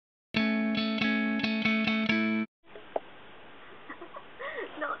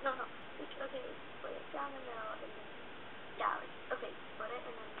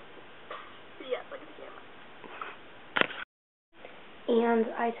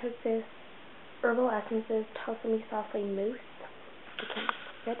I took this Herbal Essences Toss Me Softly Mousse. You can't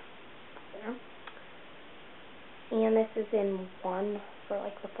see it. There. And this is in one for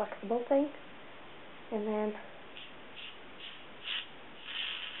like the flexible thing. And then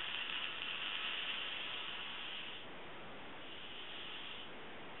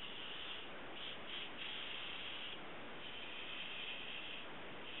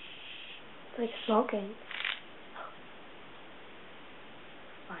it's like smoking.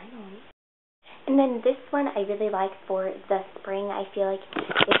 Finally. And then this one I really like for the spring. I feel like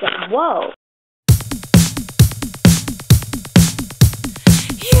it's a whoa.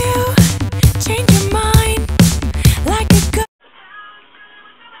 You change your mind like a good.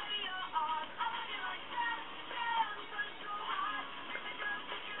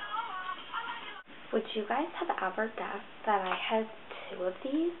 Would you guys have ever guessed that I had 2 of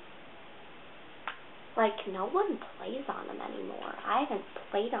these? Like, no one plays on them anymore. I haven't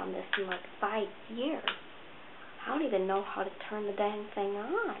played on this in like 5 years. I don't even know how to turn the dang thing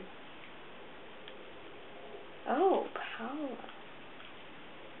on. Oh, power.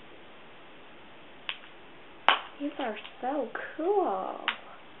 These are so cool.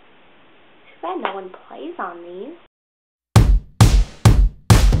 Too bad no one plays on these.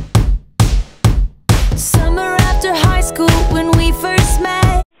 Summer after high school when we first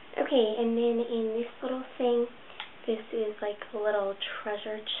met. Okay, and then in this little thing, this is like a little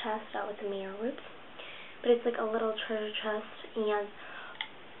treasure chest out with the mirror roots. But it's like a little treasure chest, and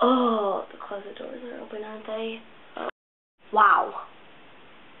oh, the closet doors are open, aren't they? Oh. Wow.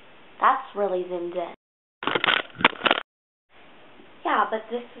 That's really zoomed in. Yeah, but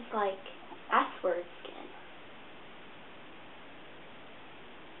this is like S-word skin.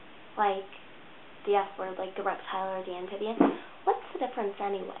 Like the S-word, like the reptile or the amphibian. What's the difference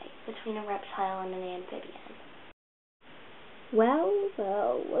anyway between a reptile and an amphibian? Well,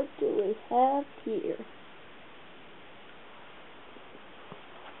 what do we have here?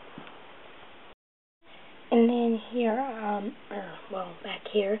 And then here, back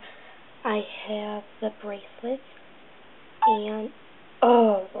here, I have the bracelets and,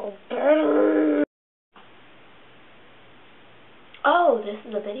 oh, the battery! Oh, this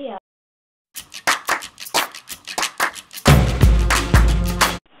is a video.